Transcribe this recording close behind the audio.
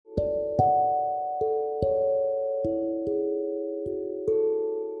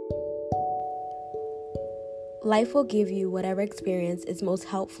Life will give you whatever experience is most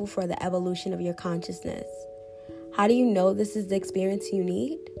helpful for the evolution of your consciousness. How do you know this is the experience you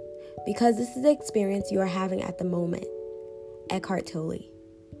need? Because this is the experience you are having at the moment. Eckhart Tolle.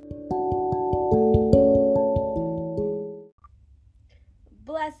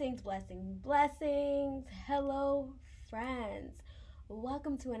 Blessings, blessings, blessings. Hello, friends.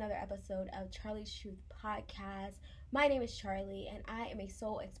 Welcome to another episode of Charlie's Truth Podcast. My name is Charlie, and I am a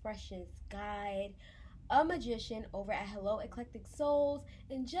soul expressions guide, a magician over at Hello Eclectic Souls.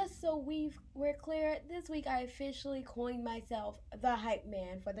 And just so we're clear, this week I officially coined myself the hype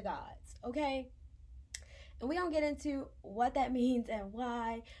man for the gods, okay? And we don't get into what that means and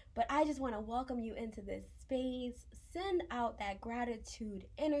why, but I just want to welcome you into this space. Send out that gratitude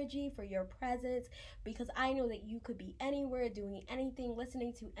energy for your presence, because I know that you could be anywhere, doing anything,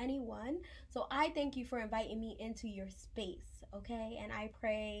 listening to anyone. So I thank you for inviting me into your space, okay? And I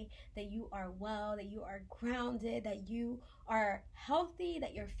pray that you are well, that you are grounded, that you are healthy,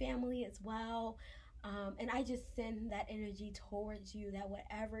 that your family is well. And I just send that energy towards you, that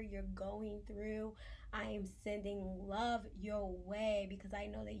whatever you're going through, I am sending love your way, because I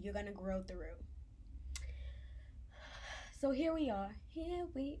know that you're going to grow through. So here we are,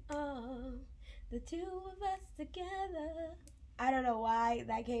 the two of us together. I don't know why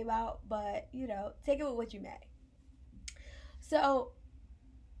that came out, but, take it with what you may. So,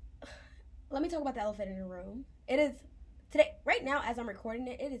 let me talk about the elephant in the room. It is, today, right now, as I'm recording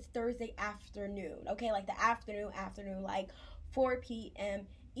it, it is Thursday afternoon, okay? Like the afternoon, like 4 p.m.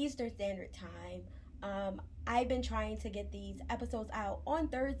 Eastern Standard Time. I've been trying to get these episodes out on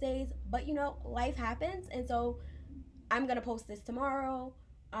Thursdays, but, life happens, and so I'm going to post this tomorrow,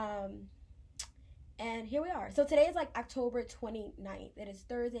 and here we are. So today is like October 29th. It is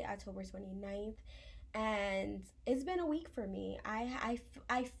Thursday, October 29th, and it's been a week for me. I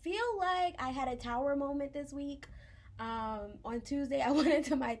feel like I had a tower moment this week. On Tuesday, I went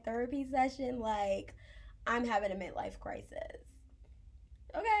into my therapy session like I'm having a midlife crisis.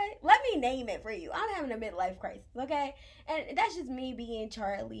 Okay, let me name it for you. I'm having a midlife crisis, okay? And that's just me being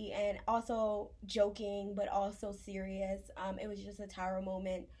Charlie and also joking, but also serious. It was just a tower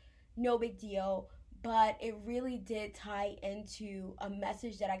moment, no big deal, but it really did tie into a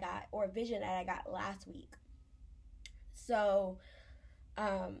message that I got, or a vision that I got last week. So,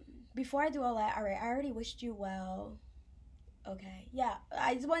 before I do all that, all right, I already wished you well. Okay, yeah,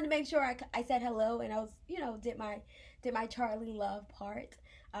 I just wanted to make sure I said hello, and I was, did my Charlie love part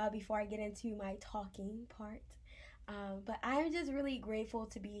before I get into my talking part. But I'm just really grateful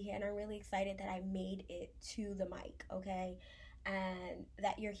to be here, and I'm really excited that I made it to the mic, okay? And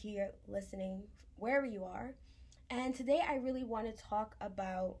that you're here listening wherever you are. And today I really want to talk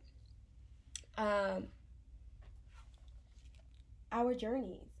about our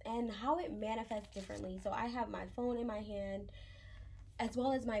journeys and how it manifests differently. So I have my phone in my hand as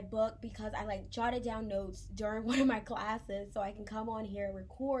well as my book, because I jotted down notes during one of my classes so I can come on here and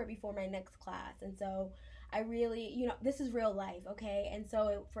record before my next class. And so I really, this is real life, okay? And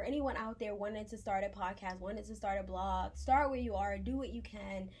so for anyone out there wanting to start a podcast, wanting to start a blog, start where you are, do what you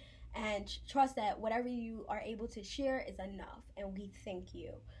can, and trust that whatever you are able to share is enough. And we thank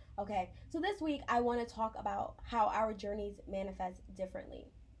you. Okay, so this week I want to talk about how our journeys manifest differently.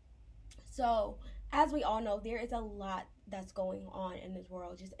 So, as we all know, there is a lot that's going on in this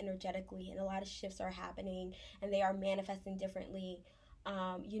world, just energetically, and a lot of shifts are happening, and they are manifesting differently.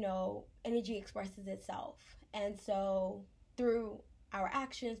 Energy expresses itself, and so through our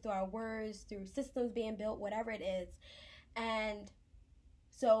actions, through our words, through systems being built, whatever it is. And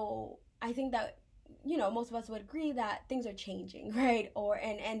so I think that most of us would agree that things are changing, right?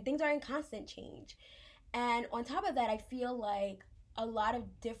 And things are in constant change. And on top of that, I feel like a lot of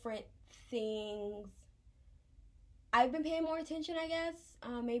different things, I've been paying more attention, I guess.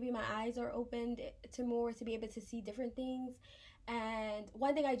 Maybe my eyes are opened to more, to be able to see different things. And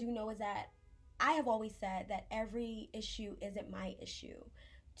one thing I do know is that I have always said that every issue isn't my issue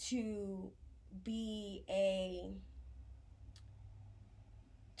to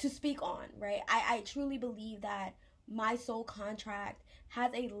speak on, right? I truly believe that my soul contract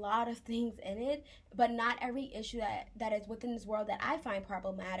has a lot of things in it, but not every issue that is within this world that I find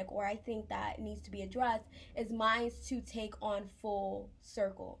problematic or I think that needs to be addressed is mine to take on full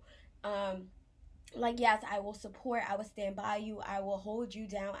circle. Yes, I will support, I will stand by you, I will hold you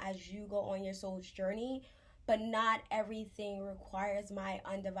down as you go on your soul's journey, but not everything requires my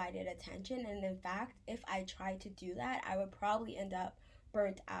undivided attention. And in fact, if I tried to do that, I would probably end up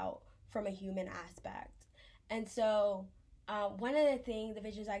burnt out from a human aspect. And so one of the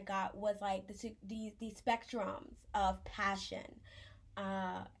visions I got was like these spectrums of passion.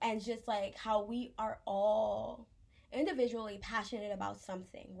 and just like how we are all individually passionate about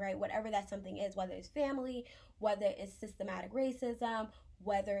something, right? Whatever that something is, whether it's family, whether it's systematic racism,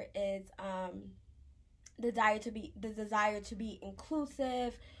 whether it's the desire to be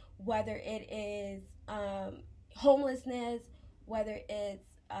inclusive, whether it is homelessness, whether it's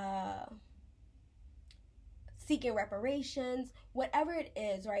seeking reparations, whatever it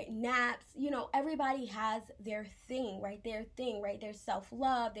is, right? Naps, everybody has their thing, right? There's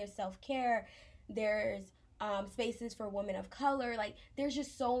self-love, there's self-care, there's spaces for women of color. Like, there's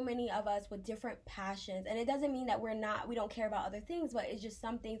just so many of us with different passions, and it doesn't mean that we don't care about other things, but it's just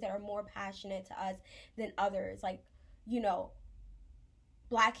some things that are more passionate to us than others. Like,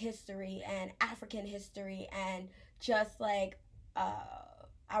 Black history and African history, and just like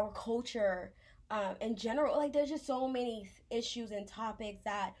our culture in general. Like, there's just so many issues and topics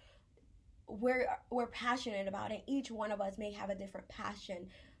that we're passionate about, and each one of us may have a different passion,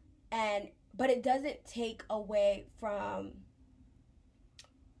 but it doesn't take away from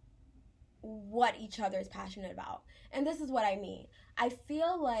what each other is passionate about. And this is what I mean. I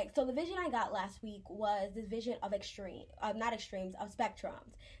feel like, so the vision I got last week was this vision of of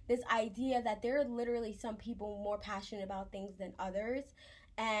spectrums. This idea that there are literally some people more passionate about things than others.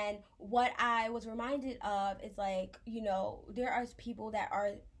 And what I was reminded of is like, there are people that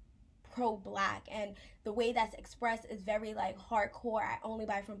are pro-Black, and the way that's expressed is very like hardcore. I only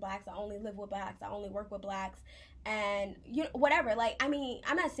buy from Blacks, I only live with Blacks, I only work with Blacks, and whatever. Like, I mean,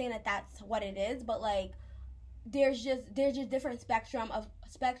 I'm not saying that that's what it is, but like there's just different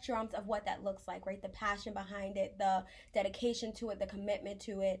spectrums of what that looks like, right? The passion behind it, the dedication to it, the commitment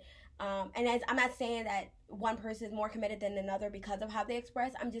to it. And I'm not saying that one person is more committed than another because of how they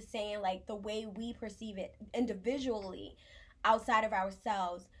express. I'm just saying, like, the way we perceive it individually outside of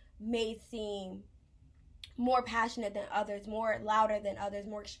ourselves may seem more passionate than others, more louder than others,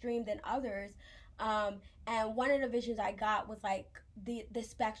 more extreme than others. And one of the visions I got was like the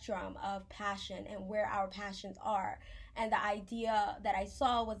spectrum of passion and where our passions are. And the idea that I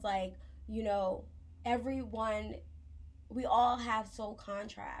saw was like, everyone, we all have soul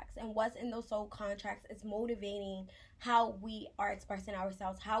contracts, and what's in those soul contracts is motivating how we are expressing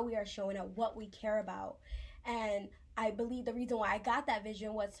ourselves, how we are showing up, what we care about. And I believe the reason why I got that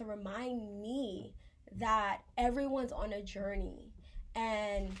vision was to remind me that everyone's on a journey,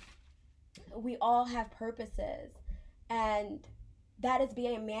 and we all have purposes, and that is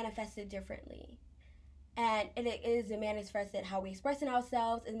being manifested differently. And it is manifested how we express in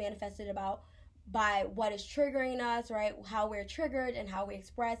ourselves, is manifested by what is triggering us, right? How we're triggered and how we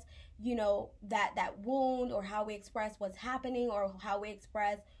express, that wound, or how we express what's happening, or how we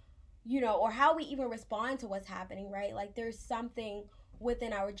express, or how we even respond to what's happening, right? Like, there's something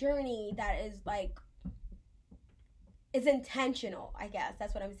within our journey that is like, it's intentional, I guess.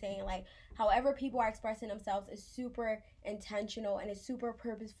 That's what I'm saying. Like, however people are expressing themselves is super intentional, and it's super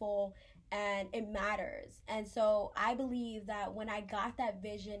purposeful, and it matters. And so I believe that when I got that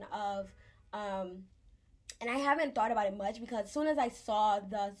vision of, and I haven't thought about it much, because as soon as I saw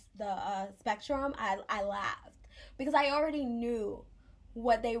the spectrum, I laughed, because I already knew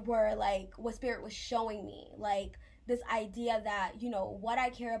what they were, like, what Spirit was showing me. Like, this idea that, what I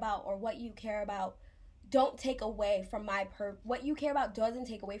care about or what you care about don't take away from my what you care about doesn't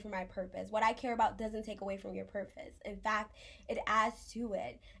take away from my purpose. What I care about doesn't take away from your purpose. In fact, it adds to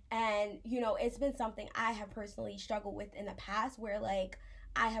it. And, it's been something I have personally struggled with in the past, where, like,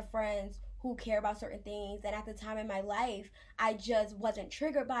 I have friends who care about certain things, and at the time in my life, I just wasn't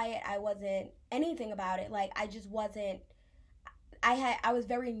triggered by it. I wasn't anything about it. Like, I just wasn't, I was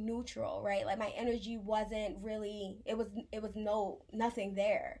very neutral, right? Like, my energy wasn't really, it was nothing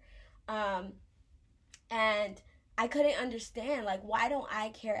there. And I couldn't understand, like, why don't I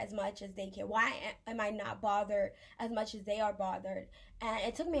care as much as they care? Why am I not bothered as much as they are bothered? And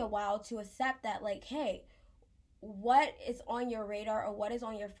it took me a while to accept that, like, hey, what is on your radar or what is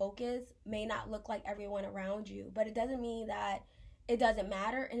on your focus may not look like everyone around you, but it doesn't mean that it doesn't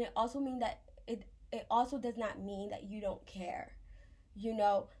matter. And it also means that it also does not mean that you don't care.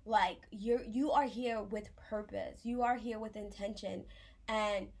 Like, you are here with purpose. You are here with intention.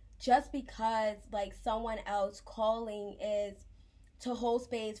 And just because, like, someone else calling is to hold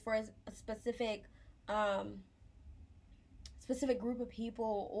space for a specific group of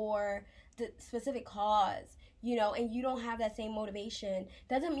people or the specific cause, and you don't have that same motivation,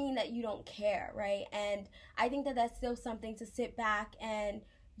 doesn't mean that you don't care, right? And I think that that's still something to sit back and,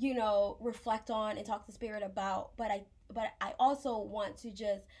 reflect on and talk to Spirit about. But I also want to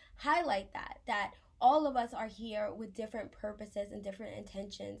just highlight that all of us are here with different purposes and different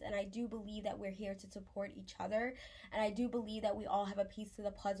intentions. And I do believe that we're here to support each other. And I do believe that we all have a piece to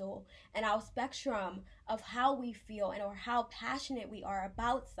the puzzle. And our spectrum of how we feel and or how passionate we are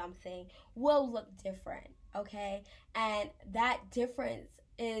about something will look different, okay? And that difference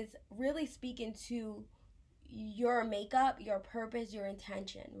is really speaking to your makeup, your purpose, your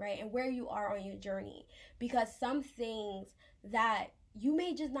intention, right? And where you are on your journey. Because some things that you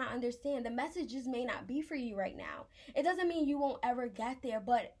may just not understand, the message just may not be for you right now. It doesn't mean you won't ever get there,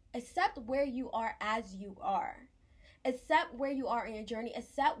 but accept where you are as you are. Accept where you are in your journey.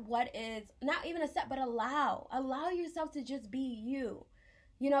 Accept what is, not even accept, but allow yourself to just be you.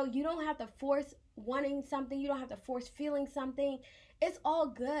 You know, you don't have to force wanting something. You don't have to force feeling something. It's all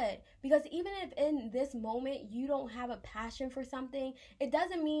good, because even if in this moment you don't have a passion for something, it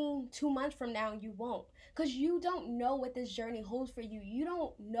doesn't mean 2 months from now you won't, because you don't know what this journey holds for you. You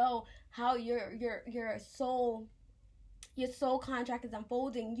don't know how your soul contract is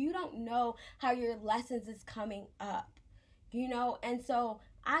unfolding. You don't know how your lessons is coming up, you know. And so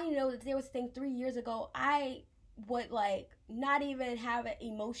I know that there was things 3 years ago I would like not even have an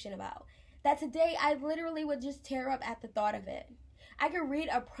emotion about, that today I literally would just tear up at the thought of it. I could read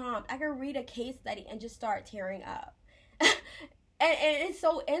a prompt, I could read a case study and just start tearing up. and it's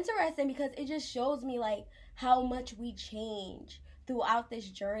so interesting, because it just shows me like how much we change throughout this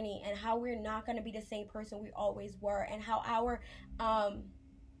journey, and how we're not going to be the same person we always were, and how our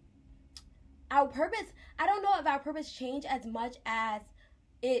purpose, I don't know if our purpose changed as much as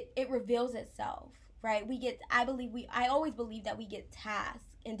it reveals itself, right? I always believe that we get tasked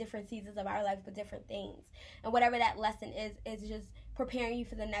in different seasons of our life with different things, and whatever that lesson is just preparing you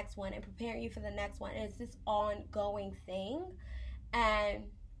for the next one and preparing you for the next one. And it's this ongoing thing. And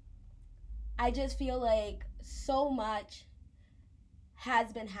I just feel like so much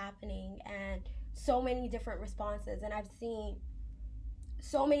has been happening, and so many different responses, and I've seen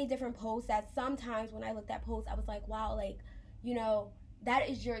so many different posts that sometimes when I looked at posts, I was like, wow, like, you know, that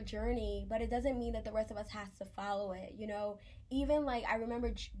is your journey, but it doesn't mean that the rest of us has to follow it, you know. Even like I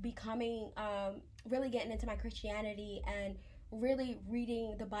remember becoming really getting into my Christianity and really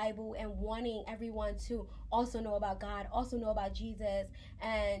reading the Bible and wanting everyone to also know about God, also know about Jesus.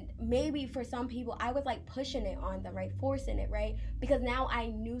 And maybe for some people I was like pushing it on them, right, forcing it, right, because now I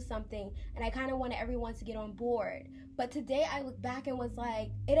knew something and I kind of wanted everyone to get on board. But today I look back and was like,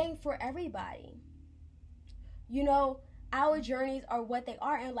 it ain't for everybody, you know. Our journeys are what they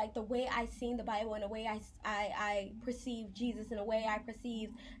are, and like the way I seen the Bible and the way I perceived Jesus and the way I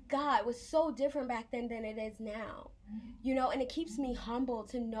perceived God was so different back then than it is now, you know. And it keeps me humble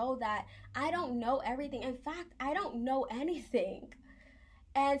to know that I don't know everything. In fact, I don't know anything,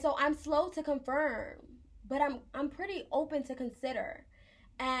 and so I'm slow to confirm, but I'm pretty open to consider,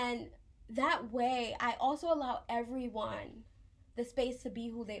 and that way I also allow everyone the space to be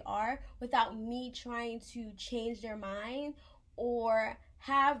who they are without me trying to change their mind or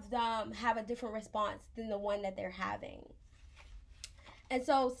have them have a different response than the one that they're having. And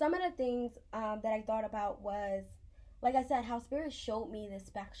so some of the things that I thought about was, like I said, how Spirit showed me the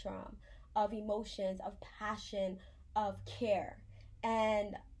spectrum of emotions, of passion, of care.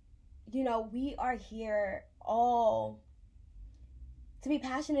 And, you know, we are here all to be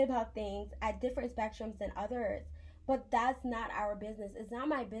passionate about things at different spectrums than others. But that's not our business. It's not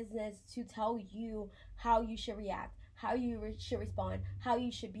my business to tell you how you should react, how you should respond, how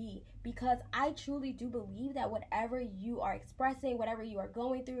you should be. Because I truly do believe that whatever you are expressing, whatever you are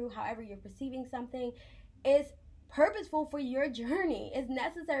going through, however you're perceiving something, is purposeful for your journey. It's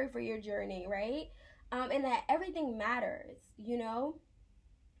necessary for your journey, right? And that everything matters, you know?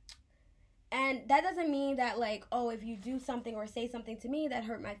 And that doesn't mean that, like, oh, if you do something or say something to me that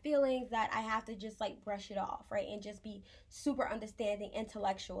hurt my feelings, that I have to just, like, brush it off, right? And just be super understanding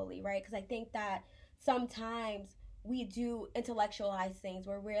intellectually, right? Because I think that sometimes we do intellectualize things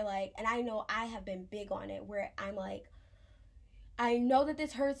where we're like, and I know I have been big on it, where I'm like, I know that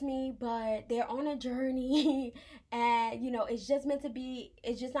this hurts me, but they're on a journey and, you know, it's just meant to be,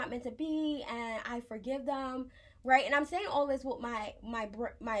 it's just not meant to be, and I forgive them. Right, and I'm saying all this with my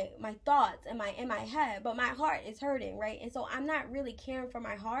thoughts and in my head, but my heart is hurting, right? And so I'm not really caring for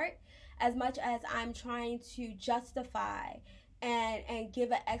my heart as much as I'm trying to justify and give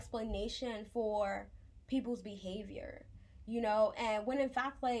an explanation for people's behavior, you know. And when in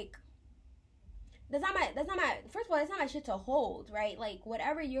fact, like, that's not my first of all, it's not my shit to hold, right? Like,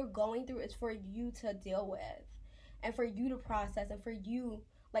 whatever you're going through is for you to deal with and for you to process and for you.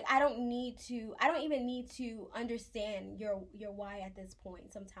 Like, I don't even need to understand your why at this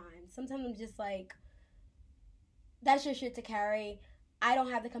point sometimes. Sometimes I'm just like, that's your shit to carry. I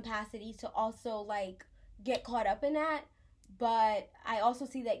don't have the capacity to also like get caught up in that. But I also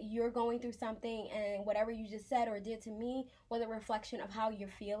see that you're going through something, and whatever you just said or did to me was a reflection of how you're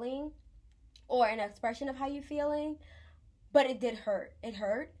feeling, or an expression of how you're feeling. But it did hurt. It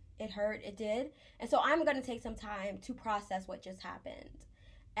hurt. It hurt. It did. And so I'm going to take some time to process what just happened.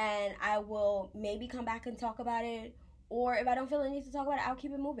 And I will maybe come back and talk about it. Or if I don't feel the need to talk about it, I'll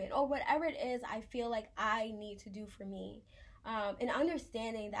keep it moving. Or whatever it is I feel like I need to do for me. And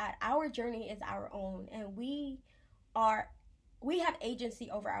understanding that our journey is our own. And we have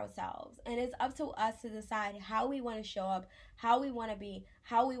agency over ourselves. And it's up to us to decide how we want to show up, how we want to be,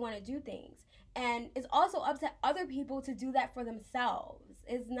 how we want to do things. And it's also up to other people to do that for themselves.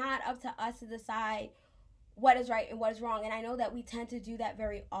 It's not up to us to decide what is right and what is wrong. And I know that we tend to do that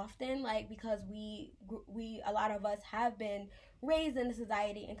very often, like, because we a lot of us have been raised in a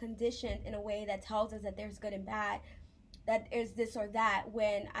society and conditioned in a way that tells us that there's good and bad, that there's this or that,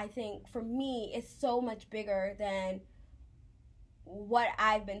 when I think for me it's so much bigger than what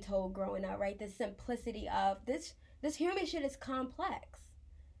I've been told growing up, right? The simplicity of this human shit is complex.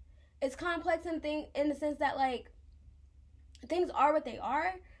 It's complex in the sense that, like, things are what they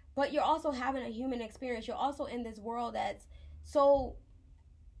are, but you're also having a human experience. You're also in this world that's so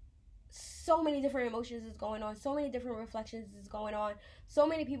many different emotions is going on, so many different reflections is going on, so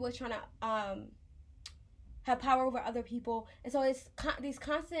many people are trying to have power over other people, and so it's these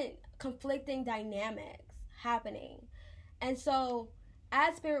constant conflicting dynamics happening. And so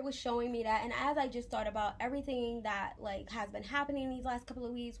as Spirit was showing me that, and as I just thought about everything that, like, has been happening these last couple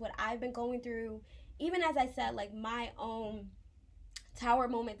of weeks, what I've been going through, even as I said, like, my own tower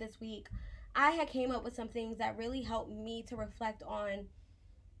moment this week, I had came up with some things that really helped me to reflect on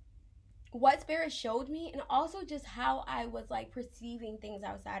what Spirit showed me, and also just how I was, like, perceiving things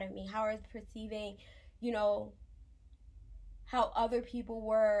outside of me, how I was perceiving, you know, how other people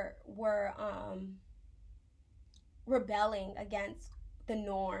were rebelling against the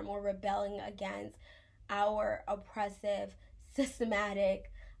norm, or rebelling against our oppressive,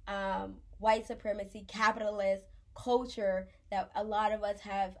 systematic, white supremacy, capitalist culture that a lot of us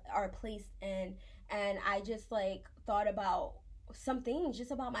are placed in. And I just, like, thought about some things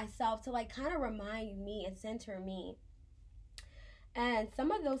just about myself to, like, kind of remind me and center me. And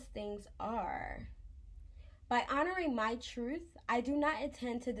some of those things are: by honoring my truth, I do not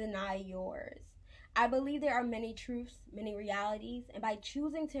intend to deny yours. I believe there are many truths, many realities, and by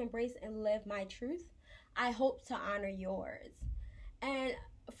choosing to embrace and live my truth, I hope to honor yours. And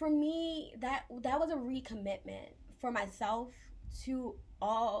for me, that was a recommitment for myself to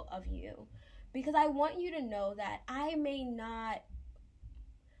all of you, because I want you to know that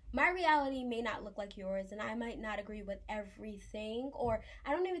my reality may not look like yours, and I might not agree with everything, or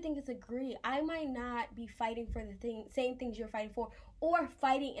I don't even think it's agree. I might not be fighting for the same things you're fighting for, or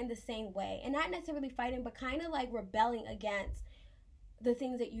fighting in the same way. And not necessarily fighting, but kind of like rebelling against the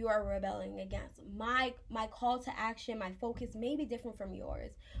things that you are rebelling against. My call to action, my focus may be different from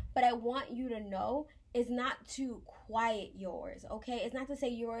yours, but I want you to know it's not to quiet yours, okay? It's not to say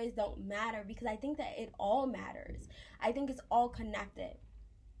yours don't matter, because I think that it all matters. I think it's all connected.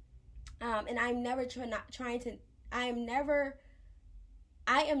 And I am not trying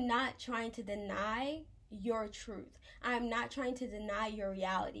to deny your truth. I am not trying to deny your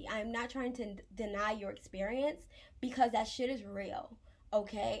reality. I am not trying to deny your experience, because that shit is real,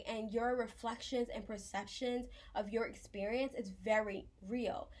 okay? And your reflections and perceptions of your experience is very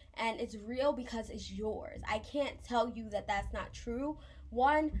real. And it's real because it's yours. I can't tell you that that's not true.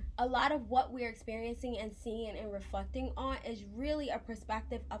 One, a lot of what we're experiencing and seeing and reflecting on is really a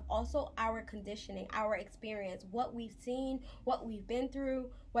perspective of also our conditioning, our experience, what we've seen, what we've been through,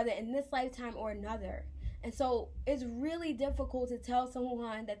 whether in this lifetime or another. And so it's really difficult to tell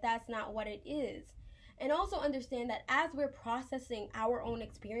someone that that's not what it is. And also understand that as we're processing our own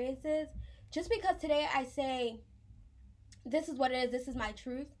experiences, just because today I say, this is what it is, this is my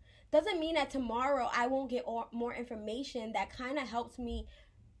truth, doesn't mean that tomorrow I won't get more information that kind of helps me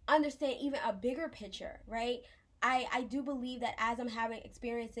understand even a bigger picture, right? I do believe that as I'm having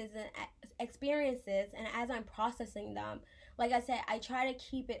experiences and as I'm processing them, like I said, I try to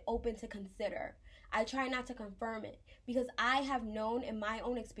keep it open to consider. I try not to confirm it, because I have known in my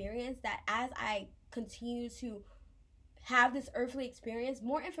own experience that as I continue to have this earthly experience,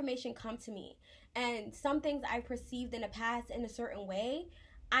 more information comes to me. And some things I perceived in the past in a certain way,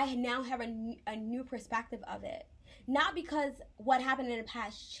 I now have a new perspective of it. Not because what happened in the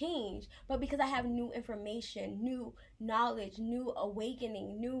past changed, but because I have new information, new knowledge, new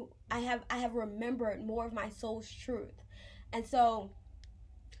awakening, I have remembered more of my soul's truth. And so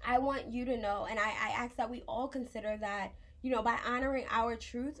I want you to know, and I ask that we all consider that by honoring our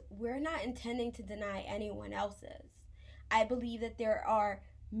truth, we're not intending to deny anyone else's. I believe that there are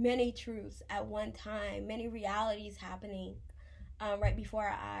many truths at one time, many realities happening right before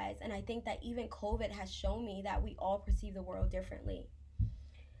our eyes. And I think that even COVID has shown me that we all perceive the world differently.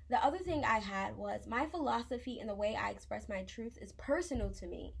 The other thing I had was my philosophy and the way I express my truth is personal to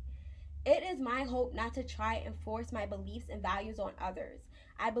me. It is my hope not to try and force my beliefs and values on others.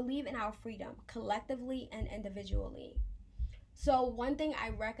 I believe in our freedom, collectively and individually. So one thing I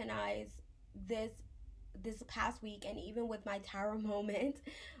recognize this past week, and even with my tarot moment,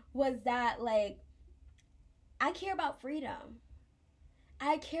 was that like I care about freedom.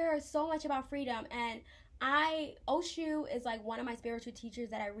 I care so much about freedom, and Osho is like one of my spiritual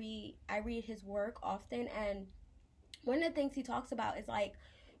teachers that I read his work often, and one of the things he talks about is like,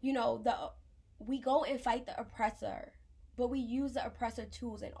 we go and fight the oppressor, but we use the oppressor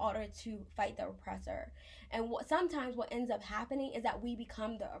tools in order to fight the oppressor. And sometimes what ends up happening is that we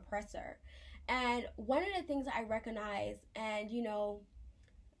become the oppressor. And one of the things I recognize, and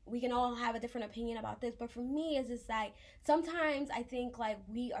we can all have a different opinion about this, but for me it's just like sometimes I think like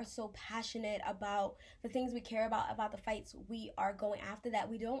we are so passionate about the things we care about the fights we are going after, that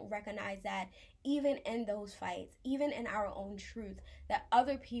we don't recognize that even in those fights, even in our own truth, that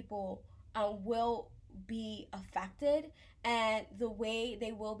other people will be affected, and the way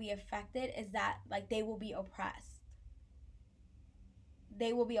they will be affected is that like they will be oppressed.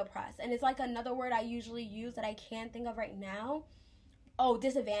 And it's like another word I usually use that I can't think of right now. Oh,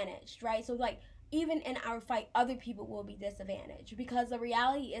 disadvantaged, right? So like even in our fight, other people will be disadvantaged, because the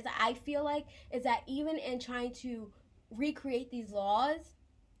reality is, I feel like, is that even in trying to recreate these laws,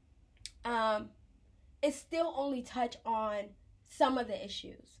 it still only touch on some of the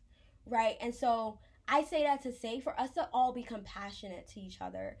issues, right? And so I say that to say for us to all be compassionate to each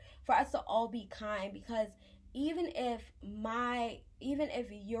other, for us to all be kind, because even if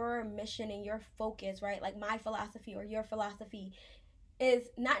your mission and your focus, right, like my philosophy or your philosophy is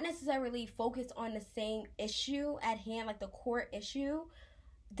not necessarily focused on the same issue at hand, like the core issue,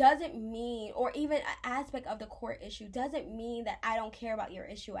 doesn't mean, or even an aspect of the core issue, doesn't mean that I don't care about your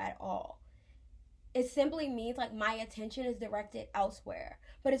issue at all. It simply means like my attention is directed elsewhere,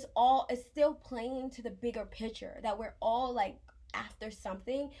 but it's still playing to the bigger picture, that we're all like after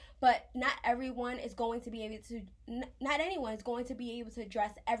something, but not anyone is going to be able to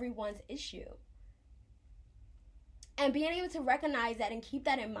address everyone's issue. And being able to recognize that and keep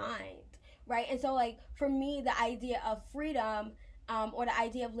that in mind, right? And so like for me, the idea of freedom, or the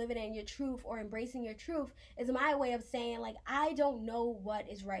idea of living in your truth or embracing your truth, is my way of saying like, I don't know what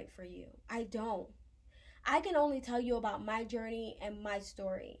is right for you. I don't. I can only tell you about my journey and my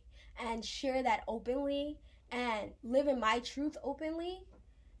story, and share that openly, and live in my truth openly,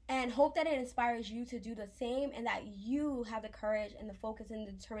 and hope that it inspires you to do the same, and that you have the courage and the focus and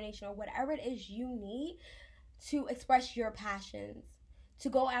the determination, or whatever it is you need to express your passions, to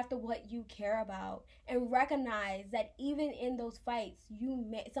go after what you care about, and recognize that even in those fights,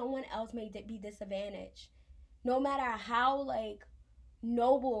 someone else may be disadvantaged. No matter how like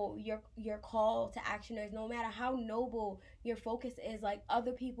noble your call to action is, no matter how noble your focus is, like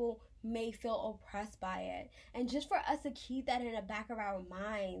other people may feel oppressed by it. And just for us to keep that in the back of our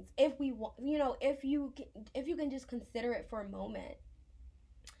minds, if we want, if you can just consider it for a moment.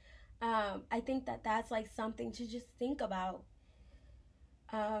 I think that that's like something to just think about.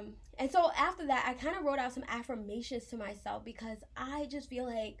 And so after that, I kind of wrote out some affirmations to myself, because I just feel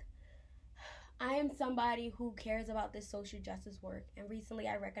like I am somebody who cares about this social justice work. And recently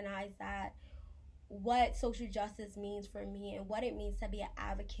I recognized that what social justice means for me and what it means to be an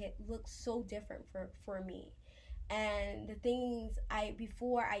advocate looks so different for me. And the things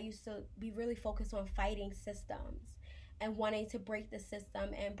before I used to be really focused on fighting systems and wanting to break the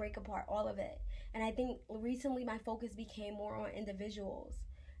system and break apart all of it. And I think recently my focus became more on individuals,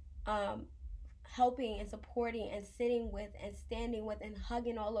 helping and supporting and sitting with and standing with and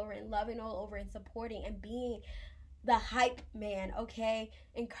hugging all over and loving all over and supporting and being the hype man, okay?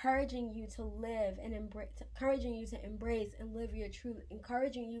 Encouraging you to live and encouraging you to embrace and live your truth,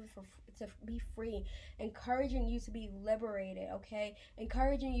 encouraging you to be free, encouraging you to be liberated, okay?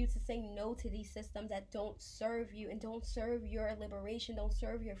 Encouraging you to say no to these systems that don't serve you and don't serve your liberation, don't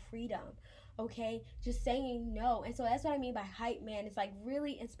serve your freedom, okay? Just saying no. And so that's what I mean by hype man. It's like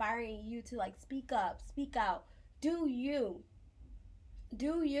really inspiring you to like speak up, speak out, do you,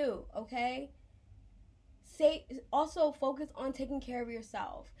 okay? Also focus on taking care of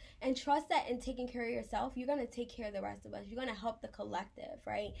yourself, and trust that in taking care of yourself, you're going to take care of the rest of us. You're going to help the collective,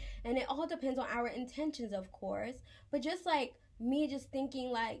 right? And it all depends on our intentions, of course, but just like me just thinking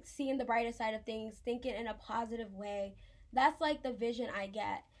like seeing the brighter side of things, thinking in a positive way, That's like the vision I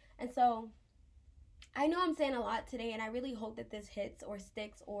get. And so I know I'm saying a lot today, and I really hope that this hits or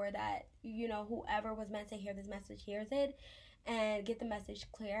sticks, or that, you know, whoever was meant to hear this message hears it and get the message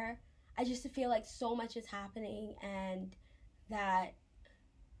clear. I just feel like so much is happening, and that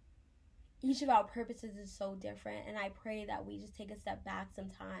each of our purposes is so different. And I pray that we just take a step back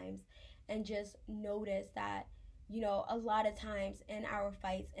sometimes and just notice that, you know, a lot of times in our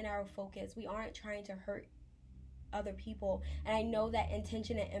fights, in our focus, we aren't trying to hurt other people. And I know that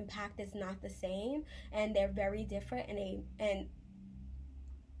intention and impact is not the same, and they're very different, and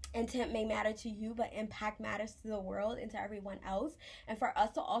intent may matter to you, but impact matters to the world and to everyone else. And for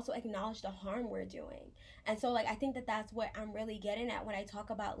us to also acknowledge the harm we're doing. And so, like, I think that that's what I'm really getting at when I talk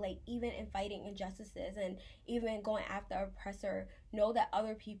about, like, even in fighting injustices and even going after oppressor, know that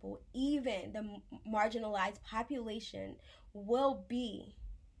other people, even the marginalized population, will be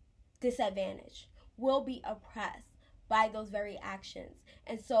disadvantaged, will be oppressed by those very actions.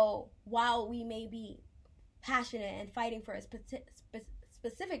 And so while we may be passionate and fighting for a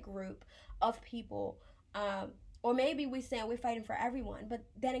specific group of people, or maybe we say we're fighting for everyone, but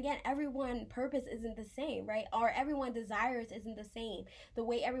then again, everyone's purpose isn't the same, right? Or everyone's desires isn't the same. The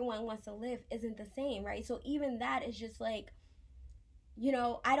way everyone wants to live isn't the same, right? So even that is just like, you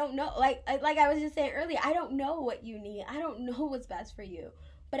know, I don't know, like I was just saying earlier, I don't know what you need. I don't know what's best for you.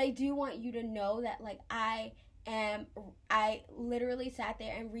 But I do want you to know that, like, I literally sat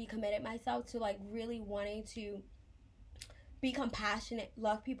there and recommitted myself to, like, really wanting to be compassionate,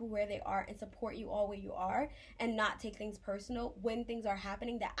 love people where they are, and support you all where you are, and not take things personal when things are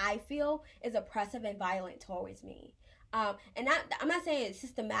happening that I feel is oppressive and violent towards me. And I'm not saying it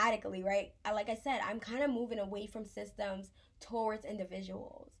systematically, right? Like I said, I'm kind of moving away from systems towards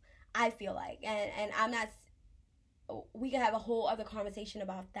individuals, I feel like. And I'm not, we could have a whole other conversation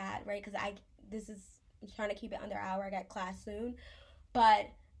about that, right? Because I'm trying to keep it under an hour. I got class soon. But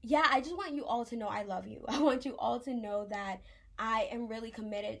yeah, I just want you all to know I love you. I want you all to know that I am really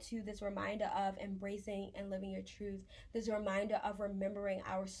committed to this reminder of embracing and living your truth, this reminder of remembering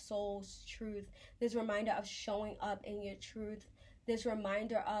our soul's truth, this reminder of showing up in your truth, this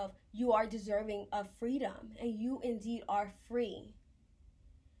reminder of you are deserving of freedom, and you indeed are free.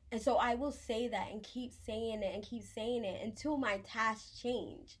 And so I will say that and keep saying it until my tasks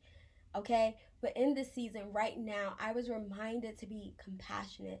change, okay? But in this season right now, I was reminded to be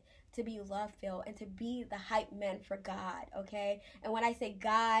compassionate, to be love-filled, and to be the hype man for God, okay? And when I say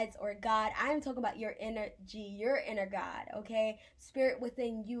God's or God, I'm talking about your energy, your inner God, okay? Spirit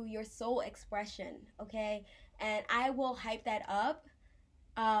within you, your soul expression, okay? And I will hype that up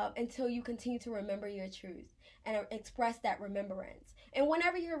until you continue to remember your truth and express that remembrance. And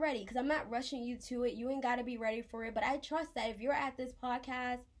whenever you're ready, because I'm not rushing you to it, you ain't got to be ready for it, but I trust that if you're at this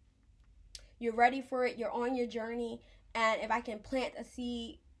podcast, you're ready for it, you're on your journey, and if I can plant a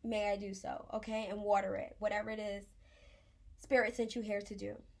seed, may I do so, okay? And water it, whatever it is Spirit sent you here to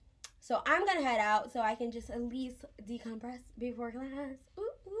do. So I'm going to head out so I can just at least decompress before class. Ooh,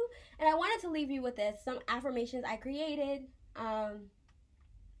 ooh. And I wanted to leave you with this, some affirmations I created.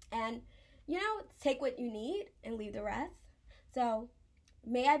 And, you know, take what you need and leave the rest. So,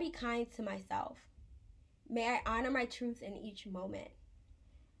 may I be kind to myself. May I honor my truth in each moment.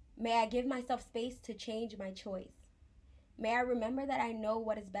 May I give myself space to change my choice. May I remember that I know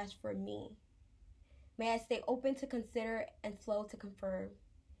what is best for me. May I stay open to consider and slow to confirm.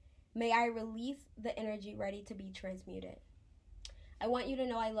 May I release the energy ready to be transmuted. I want you to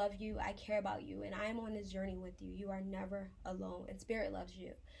know I love you, I care about you, and I am on this journey with you. You are never alone, and Spirit loves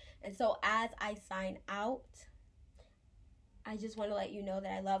you. And so as I sign out, I just want to let you know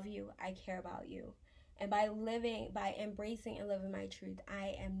that I love you, I care about you. And by embracing and living my truth,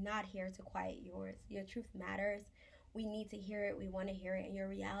 I am not here to quiet yours. Your truth matters. We need to hear it. We want to hear it. And your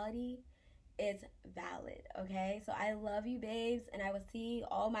reality is valid, okay? So I love you, babes. And I will see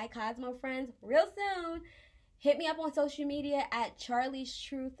all my Cosmo friends real soon. Hit me up on social media at Charlie's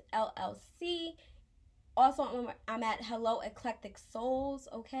Truth LLC. Also, I'm at Hello Eclectic Souls,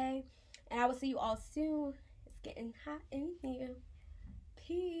 okay? And I will see you all soon. It's getting hot in here.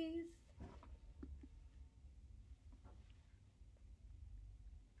 Peace.